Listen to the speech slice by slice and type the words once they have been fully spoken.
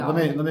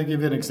Let me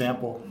give you an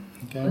example.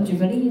 我举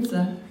个例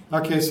子。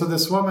 Okay, so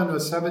this woman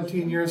was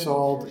 17 years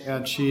old,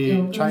 and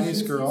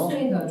Chinese girl. 17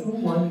岁的中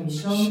国女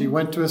生。She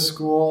went to a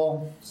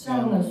school.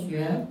 上了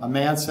学。A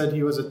man said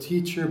he was a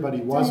teacher, but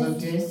he wasn't.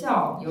 在学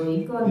校有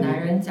一个男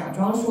人假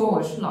装说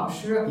我是老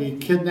师。He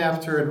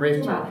kidnapped her and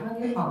raped her. 就把她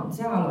给绑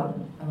架了，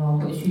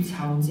回去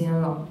强奸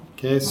了。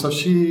Okay, so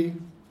she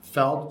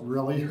felt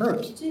really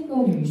hurt. 这个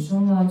女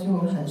生呢就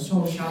很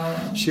受伤。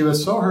She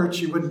was so hurt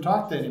she wouldn't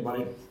talk to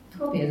anybody.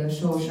 特别的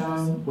受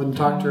伤。Wouldn't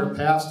talk to her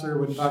pastor,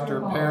 wouldn't talk to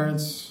her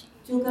parents.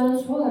 就跟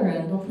所有的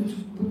人都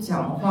不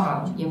讲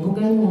话，也不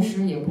跟牧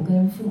师，也不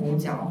跟父母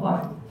讲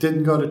话。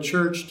Didn't go to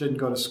church, didn't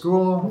go to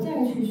school. 不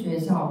再去学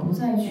校，不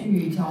再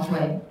去教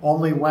会。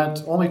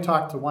Only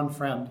talked to one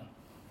friend.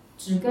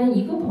 只跟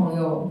一个朋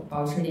友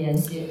保持联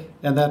系。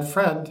And that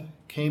friend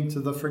came to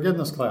the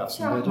forgiveness class.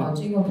 恰好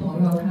这个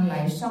朋友他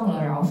来上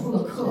了饶恕的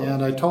课。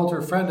And I told her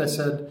friend, I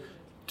said,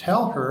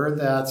 tell her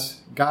that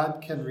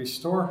God can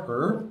restore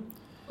her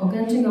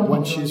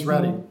when she's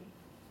ready.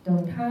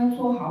 等他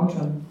做好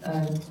准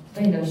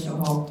备的时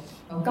候，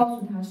告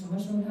诉他什么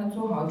时候他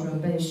做好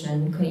准备，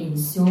神可以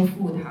修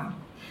复他。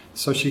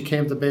So she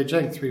came to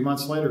Beijing 3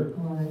 months later.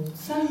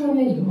 3个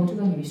月以后，这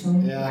个女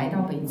生来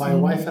到北京。My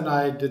wife and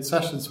I did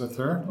sessions with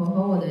her. 我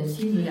和我的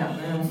妻子2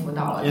个人辅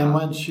导了她。And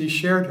when she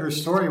shared her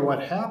story,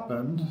 what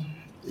happened,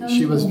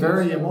 she was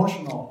very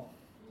emotional.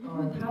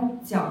 她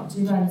讲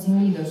这段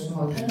经历的时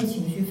候，她的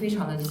情绪非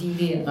常的激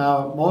烈。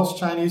Now, most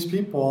Chinese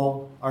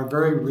people are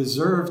very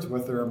reserved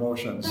with their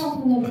emotions. 大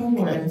部分的中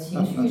国人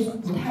情绪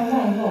不太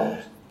外露。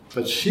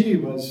But she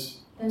was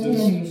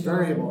just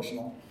very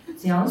emotional.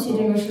 讲起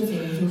这个事情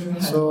就是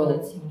很多的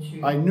情绪。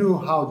So I knew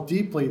how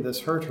deeply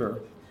this hurt her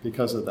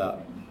because of that.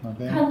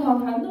 Okay? 看到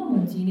她那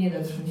么激烈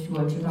的情绪，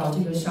我知道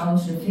这个伤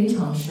是非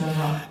常深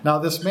了。Now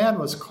this man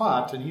was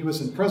caught and he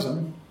was in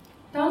prison.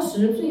 当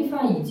时罪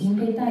犯已经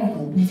被逮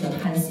捕并且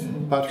判刑。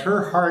But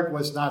her heart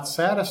was not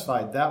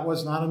satisfied. That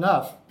was not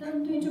enough.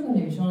 但对这个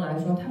女生来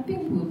说，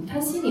她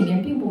心里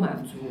面并不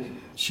满足。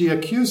She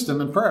accused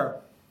him in prayer.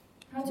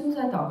 她就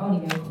在祷告里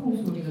面控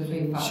诉这个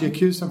罪犯。She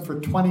accused him for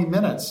 20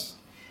 minutes.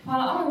 花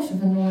了20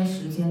分钟的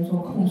时间做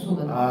控诉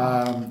的祷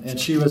告。And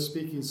she was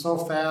speaking so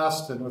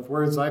fast and with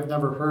words I've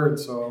never heard,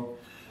 so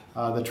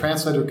the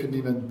translator couldn't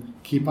even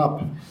keep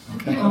up.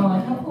 Okay?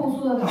 她控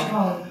诉的祷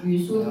告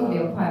语速特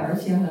别快，而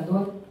且很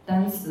多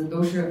单词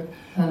都是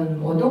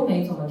我都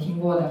没怎么听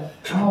过的，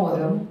然后我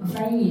的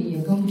翻译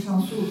也跟不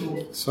上速度。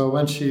So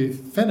when she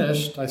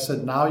finished, I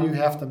said, "Now you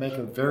have to make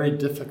a very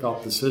difficult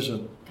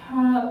decision."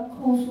 她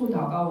控诉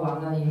祷告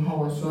完了以后，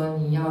我说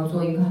你要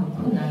做一个很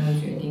困难的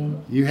决定。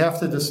You have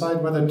to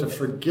decide whether to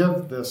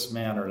forgive this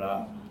man or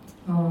not.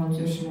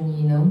 就是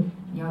你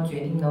要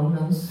决定能不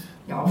能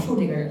饶恕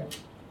这个人。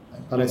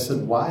But I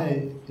said,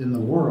 why in the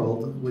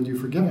world would you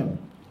forgive him?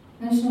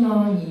 但是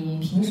呢，你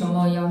凭什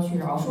么要去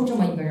饶恕这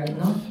么一个人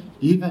呢？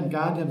 Even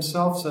God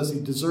Himself says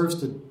He deserves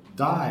to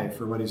die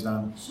for what He's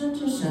done. 甚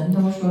至神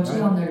都说这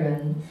样的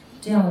人，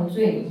这样的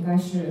罪应该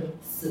是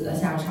死的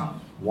下场。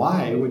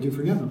Why would you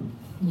forgive him?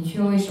 你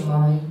却为什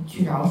么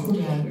去饶恕这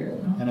样一个人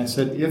呢？ And I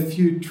said, if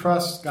you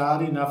trust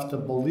God enough to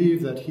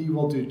believe that He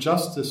will do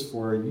justice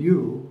for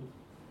you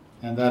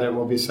and that it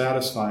will be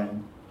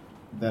satisfying,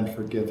 then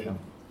forgive Him.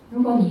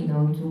 如果你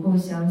能足够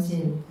相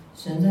信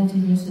神在这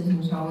件事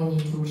情上为你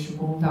主持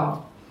公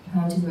道，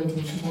他这个主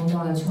持公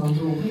道的程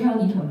度会让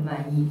你很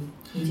满意，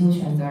你就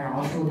选择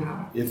饶恕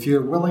他。If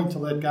you're willing to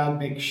let God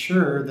make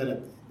sure that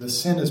the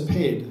sin is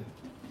paid,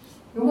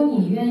 如果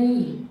你愿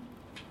意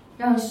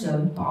让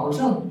神保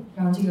证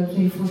让这个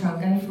罪付上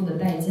该付的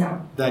代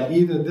价， that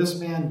either this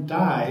man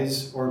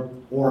dies or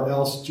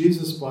else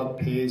Jesus' blood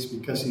pays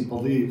because he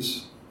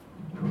believes.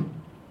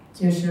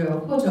 就是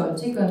或者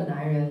这个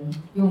男人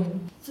用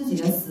自己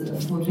的死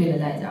付罪的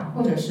代价，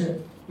或者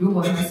是如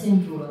果他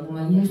信主了，那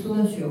么耶稣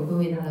的血会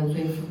为他的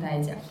罪付代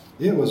价。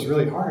 It was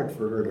really hard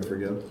for her to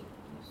forgive.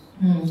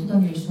 这个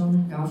女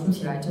生饶恕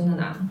起来真的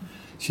难。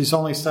She's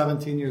only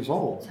 17 years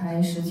old.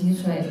 才17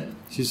岁。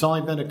She's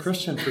only been a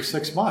Christian for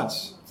 6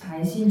 months.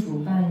 才信主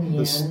半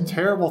年。This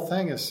terrible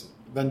thing has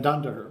been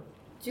done to her.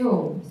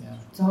 就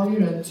遭遇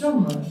了这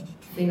么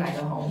飞来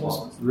的后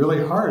果。It's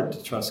really hard to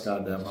trust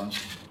God that much.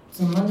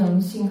 怎么能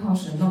信靠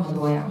神那么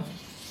多呀？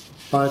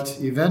 But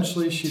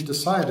eventually she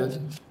decided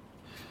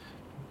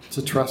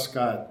to trust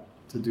God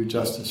to do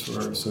justice for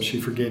her, so she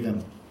forgave him.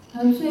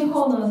 但最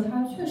后呢，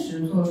她确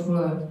实做出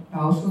了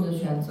饶恕的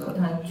选择，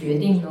她决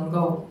定能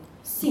够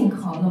信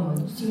靠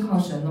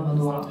神那么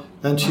多了。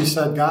Then she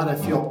said, God, I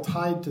feel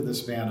tied to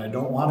this man. I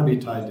don't want to be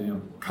tied to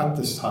him. Cut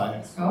this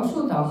tie. 饶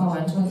恕祷告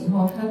完成以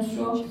后，她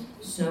说：“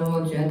神，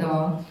我觉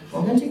得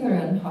我跟这个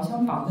人好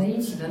像绑在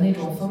一起的那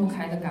种分不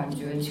开的感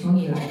觉，求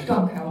你来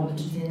断开我们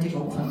之间这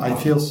种捆绑。” I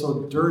feel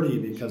so dirty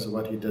because of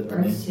what he did to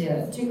而 me.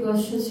 且这个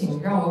事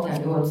情让我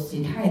感觉我自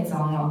己太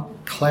脏了。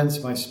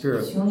Cleanse my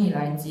spirit. 求你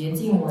来洁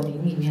净我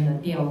灵里面的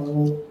玷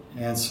污。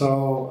And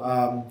so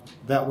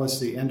that was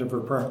the end of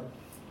her prayer.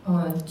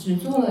 只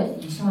做了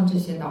以上这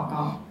些祷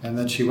告。 And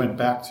then she went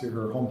back to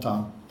her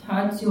hometown.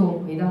 她就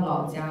回到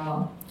老家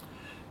了。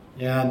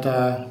And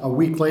a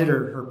week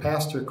later, her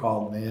pastor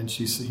called me, and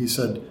he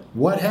said,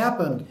 "What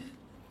happened?"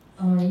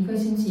 1个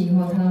星期以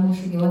后，他的牧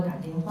师给我打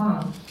电话，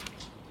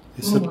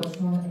问我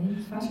说：“哎，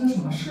发生什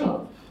么事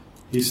了？”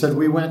 He said,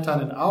 "We went on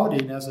an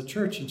outing as a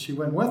church, and she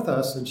went with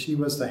us, and she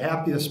was the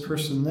happiest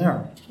person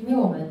there." 因为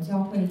我们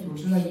教会组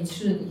织了一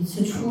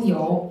次出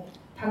游，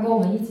他跟我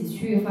们一起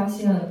去，发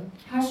现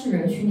他是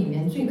人群里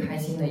面最开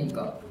心的一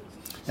个。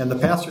And the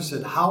pastor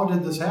said, "How did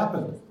this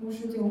happen?" 牧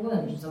师就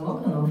问：“怎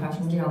么可能发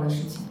生这样的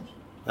事情？”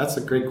 That's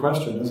a great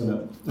question, isn't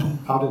it?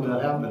 How did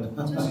that happen?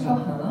 这是个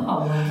很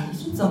好的问题，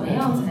是怎么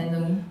样才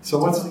能 So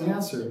what's the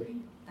answer?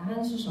 答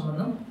案是什么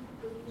呢？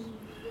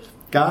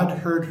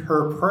 God heard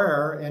her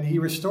prayer and he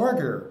restored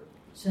her.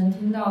 神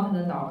听到她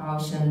的祷告，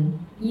神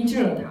医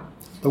治了她。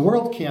 The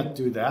world can't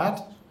do that.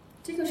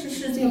 这个是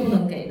世界不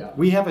能给的。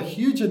 We have a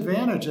huge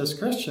advantage as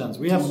Christians.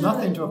 We have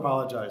nothing to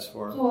apologize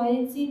for. 作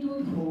为基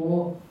督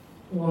徒，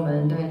我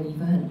们的一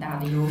个很大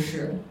的优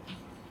势。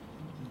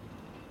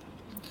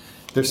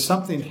 There's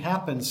something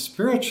happens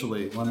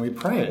spiritually when we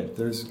pray.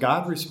 There's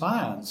God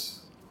responds.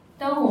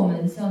 当我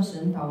们向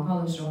神祷告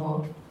的时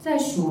候，在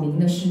属灵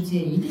的世界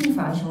一定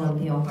发生了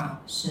变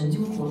化，神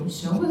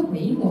会回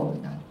应我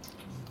们的。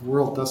 The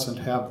world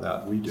doesn't have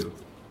that. We do.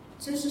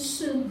 这是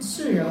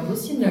世人不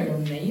信的人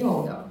没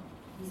有的。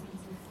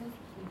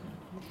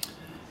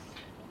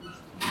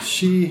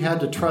 She had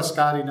to trust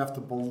God enough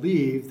to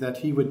believe that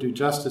he would do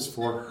justice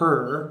for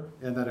her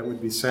and that it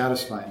would be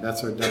satisfying.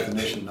 That's our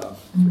definition of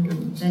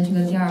forgiveness. 在这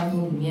个第2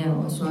部里面，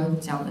我所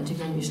讲的这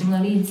个女生的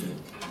例子，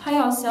她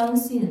要相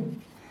信，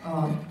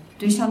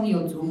对上帝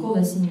有足够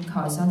的信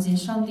靠，相信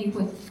上帝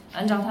会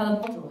按照他的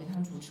标准为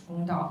她主持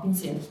公道，并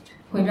且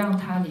会让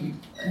她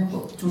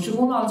主持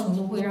公道的程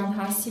度会让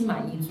她心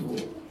满意足。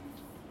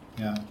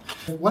Yeah.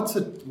 What's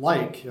it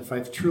like if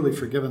I've truly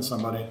forgiven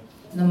somebody?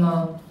 那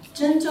么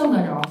真正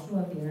的饶恕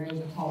了别人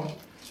以后，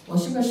我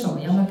是个什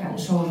么样的感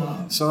受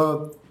呢？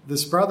 So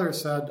this brother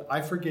said,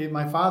 "I forgave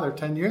my father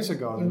 10 years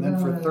ago." And then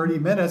for 30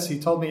 minutes,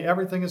 he told me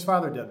everything his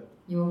father did.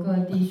 有个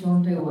弟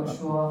兄对我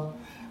说，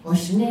我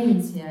10年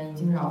以前已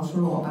经饶恕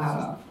了我爸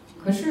了，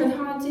可是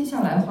他接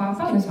下来花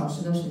半个小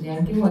时的时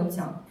间给我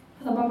讲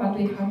他的爸爸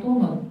对他做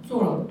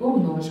了多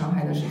么多么伤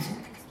害的事情。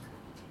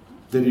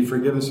 Did he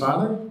forgive his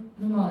father?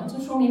 那么这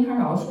说明他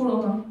饶恕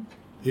了吗？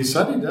 He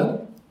said he did.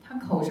 他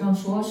口上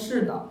说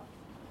是的。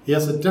 He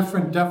has a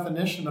different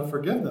definition of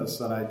forgiveness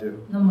than I do.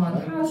 那么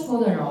他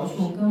说的饶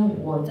恕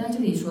跟我在这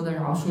里说的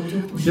饶恕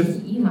就不是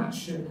一码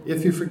事。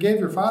 If you forgave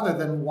your father,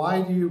 then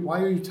why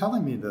are you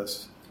telling me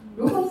this?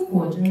 如果你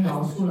果真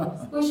饶恕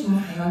了，为什么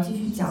还要继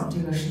续讲这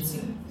个事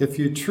情？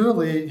 If you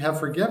truly have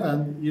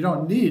forgiven, you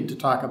don't need to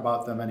talk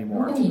about them 如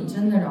anymore. 果你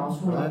真的饶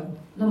恕了，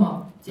那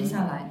么接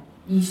下来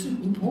你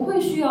不会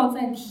需要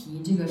再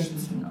提这个事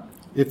情了。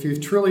 If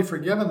you've truly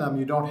forgiven them,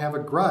 you don't have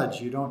a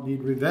grudge. You don't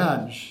need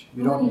revenge.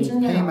 You don't need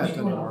payment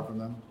anymore from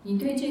them. 你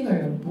对这个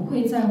人不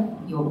会再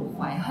有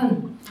怀恨，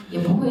也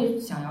不会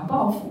想要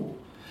报复，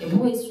也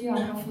不会需要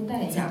他付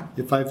代价。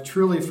 If I've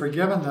truly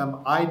forgiven them,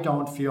 I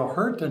don't feel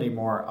hurt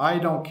anymore.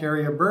 I don't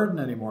carry a burden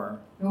anymore.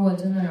 如果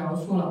真的饶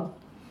恕了，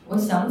我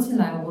想起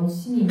来我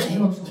心里没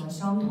有什么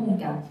伤痛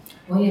感，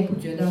我也不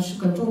觉得是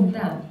个重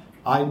担。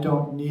 I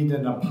don't need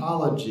an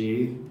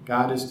apology.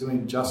 God is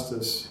doing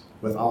justice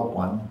without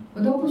one. 我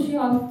都不需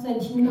要再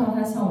听到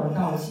他向我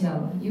道歉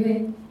了，因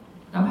为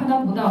哪怕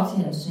他不道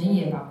歉，神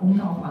也把公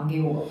道还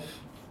给我。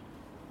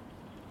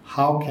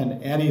 How can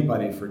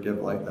anybody forgive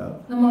like that?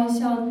 那么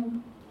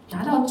像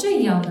达到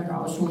这样的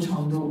饶恕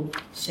程度，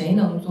谁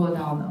能做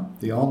到呢？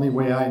 The only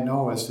way I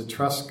know is to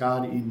trust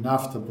God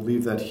enough to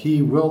believe that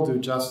he will do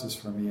justice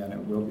for me and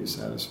it will be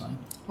satisfying.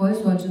 我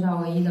所知道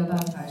唯一的办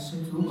法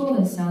是足够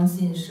的相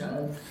信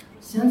神，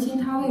相信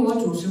他为我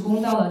主持公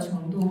道的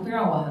程度会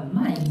让我很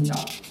满意的。